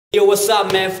Yo, what's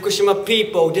up, man? Fukushima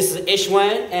people. This is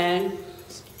Ishwan and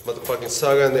motherfucking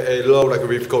SAGGA and A-Low, like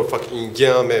we've got fucking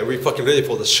YINGYANG, man. We fucking ready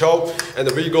for the show, and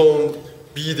we gonna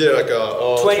be there like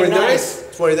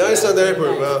 29th Sunday,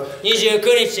 April, man. 29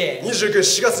日。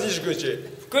4月29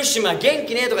日。福島元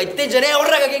気ねとか言ってんじゃねえ。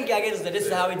俺らが元気あげるんです。This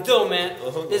is how we do, man.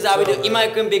 This is how we do. 今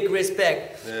井君 big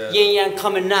respect. YINGYANG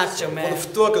coming at you, man. このフ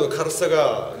ットワークの軽さ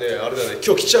がね、あれだね。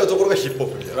今日来ちゃうところがヒップホ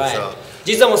ップみたいなさ。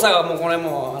実はもうさ、もうこれ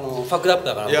もうファックアップ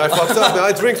だから。Yeah, I fucked up, man.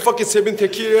 I drink fucking 7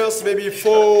 tequilas, maybe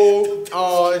 4.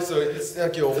 It's な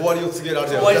んか終わりを告げら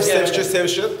れる。Same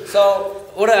shit. So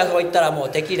俺らが行ったらもう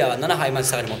テキーラは7杯まで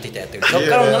SAGGAに持っていったやってる。そっ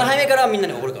から7杯目からみんな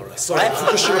に怒るから俺。So,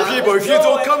 Fukushima people, if you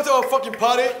don't come to our fucking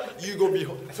party, you gonna be.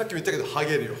 さっきも言ったけどハ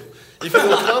ゲるよ。If you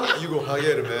don't come, you gonnaハ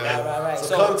ゲる man.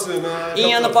 So come to man. イン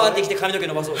ヤンのパーティー来て髪の毛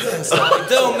伸ばそう。Do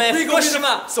man, 福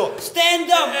島。Stand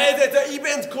up. The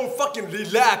event called fucking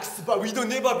relax, but we don't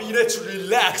never be ready to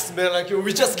relax, man. Like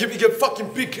we just give it a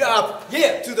fucking pick up.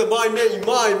 Yeah. To the my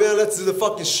man. Let's do the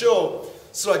fucking show.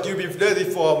 So like you be ready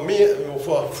for me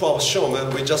for our show,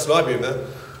 man. We just love you, man.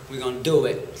 We're gonna do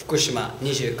it. 福島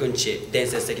29日伝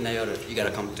説的な夜。You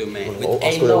gotta come to me with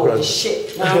A-Low and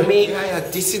shit. Know what I mean?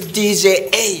 This is DJ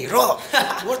A-Low.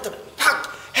 What the fuck?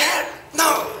 Hell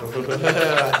no.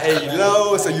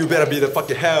 A-Low, so you better be the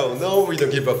fucking hell no. We don't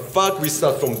give a fuck. We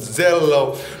start from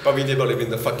zero, but we never live in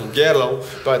the fucking ghetto.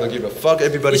 But I don't give a fuck.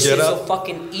 Everybody this get up. This is so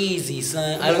fucking easy,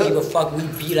 son. I don't give a fuck. We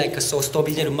be like a so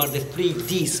stupid little mother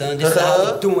 3D, son. This is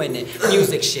how we doing it.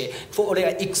 Music shit. 俺が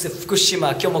いくつ福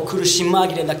島、今日も苦し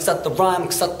紛れな腐った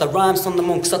rhyme、そんな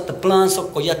もん腐ったブラン、そ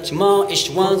こやっちまう。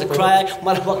Each one's a cry.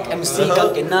 Motherfuck MC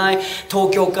関係ない。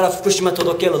東京から福島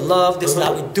届ける love. This is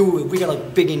how we do it. We gonna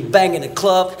begin bang in the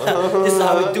club. This is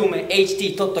how we do it.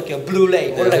 HT 撮っときは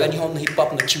Blu-ray. 俺らが日本のヒップホッ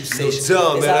プの救世主。This is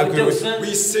how we do it.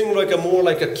 We sing like a more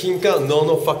like a kinkan,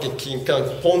 no fucking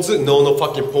kinkan. Ponzu, no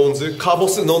fucking ponzu.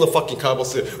 Kabos, no fucking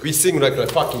kabos. We sing like a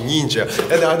fucking ninja.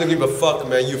 And I don't give a fuck,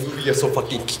 man. You are so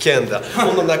fucking 危険だ。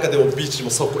この中でもビーチも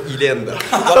そこ入れんだ。わ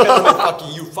からない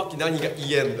fucking you fucking 何が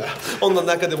言えんだ。この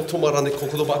中でも止まらない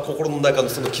心の中の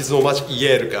その傷をマジ言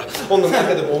えるか。この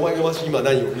中でもお前がマジ今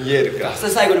何を見えるか。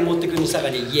最後に持ってくるSAGGA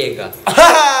に家が。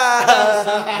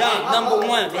Number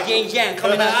one, the YINGYANG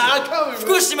coming out.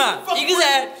 福島、行くぜ。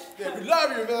We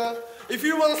love you, man. If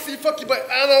you wanna see fucking by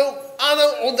Anna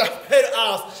on the head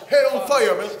on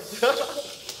fire, man.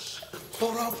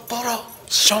 Bora,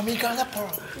 show me gonna bora.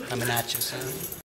 Coming at you, son.